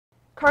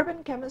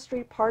Carbon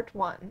Chemistry Part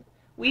 1,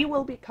 we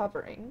will be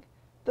covering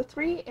the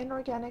 3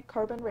 inorganic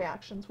carbon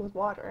reactions with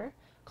water,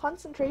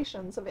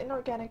 concentrations of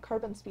inorganic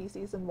carbon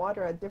species in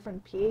water at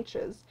different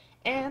pHs,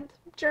 and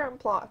germ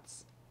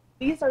plots.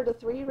 These are the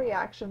 3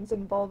 reactions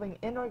involving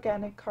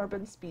inorganic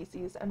carbon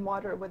species and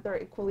water with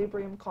their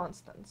equilibrium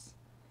constants.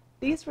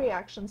 These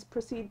reactions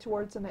proceed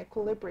towards an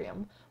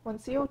equilibrium when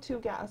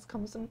CO2 gas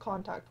comes in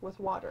contact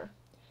with water.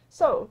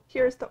 So,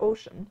 here's the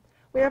ocean.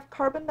 We have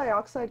carbon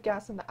dioxide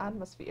gas in the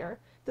atmosphere.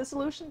 The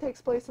solution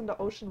takes place in the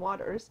ocean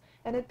waters,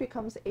 and it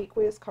becomes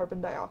aqueous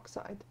carbon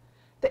dioxide.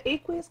 The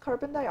aqueous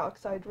carbon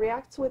dioxide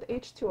reacts with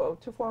H2O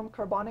to form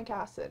carbonic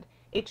acid,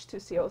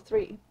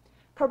 H2CO3.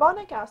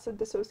 Carbonic acid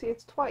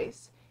dissociates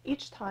twice,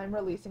 each time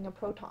releasing a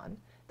proton.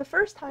 The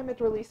first time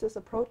it releases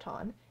a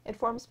proton, it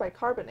forms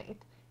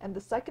bicarbonate, and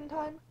the second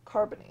time,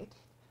 carbonate.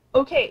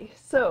 Okay,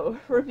 so,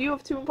 review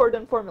of 2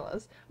 important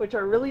formulas, which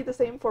are really the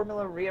same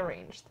formula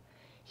rearranged.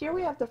 Here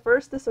we have the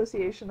first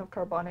dissociation of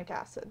carbonic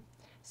acid.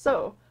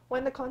 So,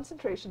 when the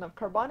concentration of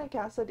carbonic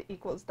acid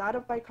equals that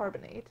of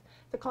bicarbonate,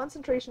 the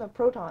concentration of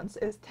protons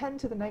is 10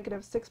 to the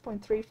negative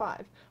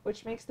 6.35,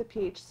 which makes the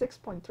pH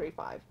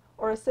 6.35,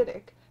 or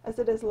acidic, as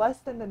it is less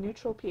than the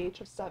neutral pH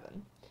of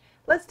 7.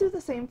 Let's do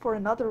the same for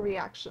another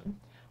reaction.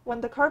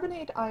 When the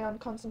carbonate ion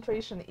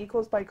concentration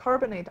equals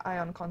bicarbonate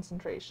ion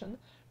concentration,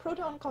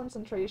 proton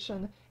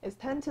concentration is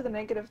 10 to the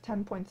negative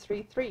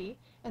 10.33,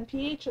 and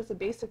pH is a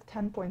basic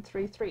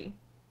 10.33.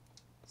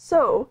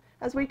 So,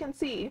 as we can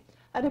see,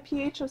 at a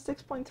pH of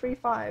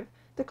 6.35,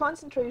 the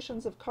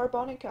concentrations of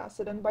carbonic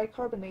acid and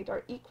bicarbonate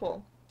are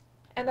equal,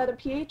 and at a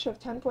pH of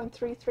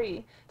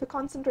 10.33, the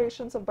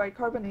concentrations of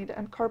bicarbonate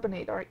and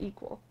carbonate are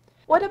equal.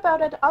 What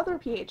about at other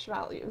pH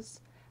values?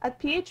 At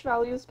pH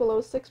values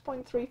below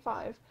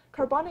 6.35,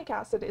 carbonic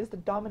acid is the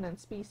dominant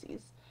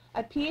species.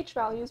 At pH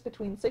values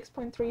between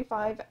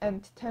 6.35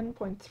 and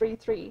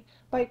 10.33,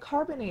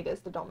 bicarbonate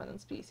is the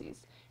dominant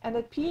species, and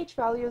at pH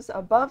values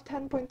above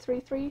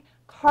 10.33,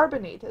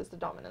 carbonate is the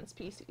dominant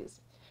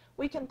species.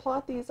 We can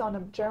plot these on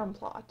a germ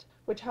plot,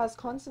 which has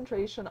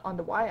concentration on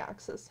the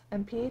y-axis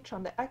and pH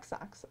on the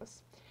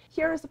x-axis.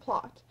 Here is the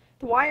plot.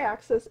 The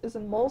y-axis is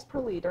in moles per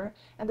liter,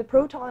 and the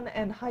proton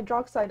and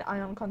hydroxide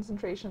ion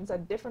concentrations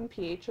at different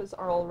pHs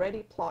are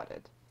already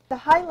plotted. The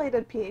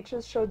highlighted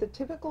pHs show the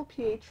typical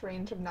pH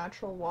range of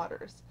natural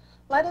waters.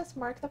 Let us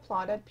mark the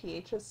plot at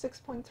pHs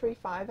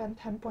 6.35 and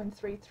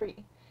 10.33.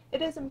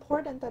 It is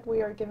important that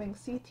we are giving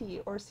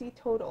Ct, or C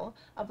total,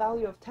 a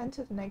value of 10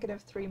 to the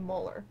negative 3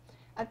 molar.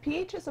 At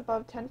pHs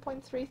above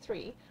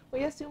 10.33,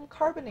 we assume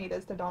carbonate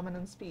is the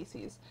dominant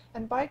species,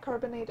 and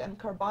bicarbonate and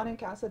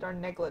carbonic acid are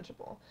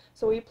negligible,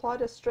 so we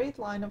plot a straight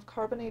line of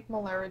carbonate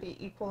molarity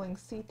equaling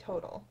C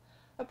total.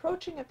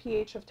 Approaching a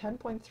pH of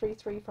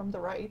 10.33 from the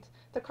right,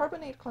 the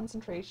carbonate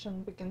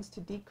concentration begins to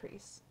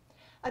decrease.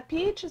 At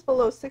pHs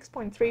below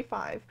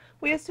 6.35,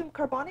 we assume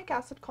carbonic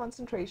acid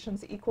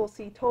concentrations equal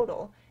C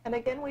total, and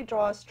again we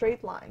draw a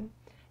straight line.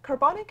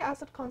 Carbonic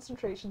acid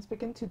concentrations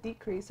begin to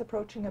decrease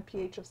approaching a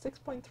pH of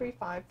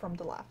 6.35 from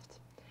the left.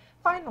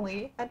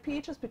 Finally, at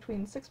pHs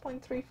between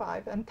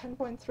 6.35 and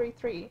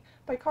 10.33,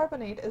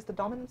 bicarbonate is the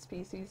dominant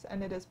species,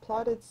 and it is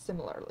plotted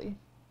similarly.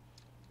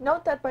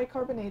 Note that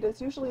bicarbonate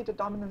is usually the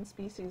dominant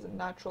species in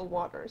natural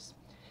waters.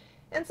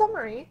 In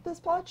summary, this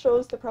plot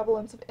shows the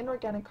prevalence of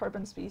inorganic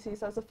carbon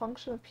species as a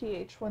function of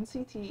pH when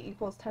Ct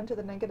equals 10 to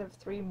the negative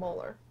 3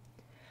 molar.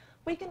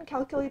 We can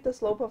calculate the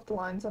slope of the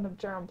lines on a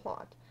germ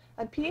plot.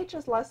 At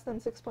pHs less than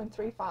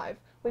 6.35,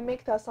 we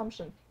make the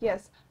assumption,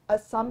 yes,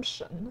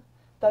 assumption,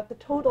 that the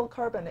total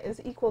carbon is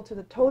equal to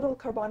the total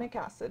carbonic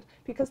acid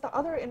because the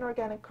other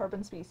inorganic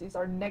carbon species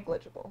are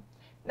negligible.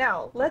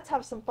 Now, let's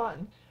have some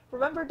fun.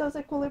 Remember those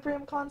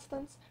equilibrium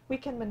constants? We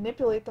can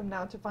manipulate them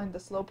now to find the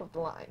slope of the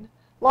line.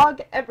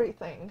 Log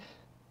everything.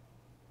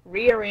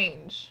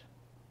 Rearrange.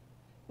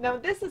 Now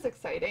this is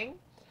exciting.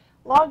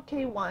 Log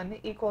K1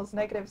 equals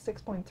negative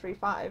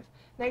 6.35.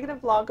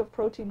 Negative log of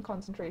protein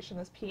concentration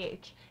is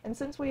pH, and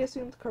since we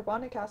assumed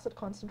carbonic acid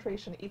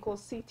concentration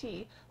equals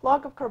Ct,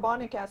 log of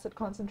carbonic acid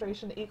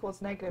concentration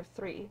equals negative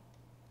 3.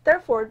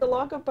 Therefore, the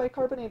log of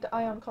bicarbonate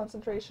ion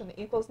concentration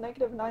equals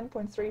negative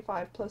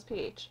 9.35 plus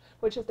pH,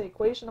 which is the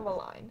equation of a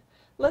line.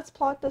 Let's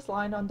plot this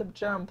line on the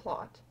germ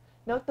plot.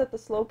 Note that the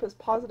slope is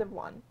positive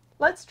 1.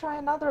 Let's try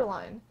another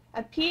line.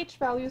 At pH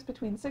values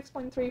between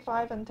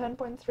 6.35 and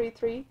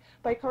 10.33,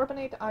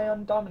 bicarbonate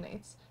ion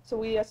dominates, so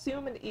we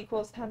assume it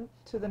equals 10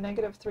 to the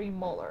negative 3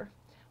 molar.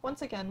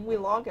 Once again, we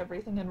log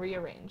everything and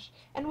rearrange.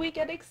 And we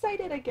get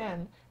excited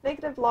again!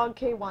 Negative log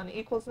K1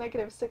 equals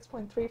negative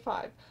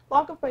 6.35,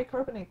 log of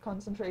bicarbonate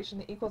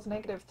concentration equals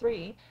negative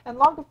 3, and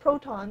log of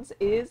protons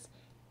is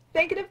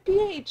negative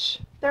pH!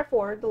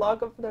 Therefore, the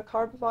log of the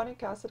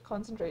carbonic acid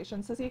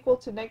concentrations is equal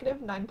to negative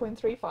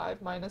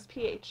 9.35 minus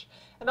pH.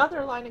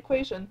 Another line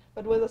equation,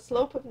 but with a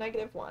slope of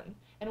negative 1,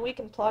 and we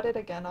can plot it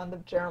again on the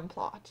germ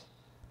plot.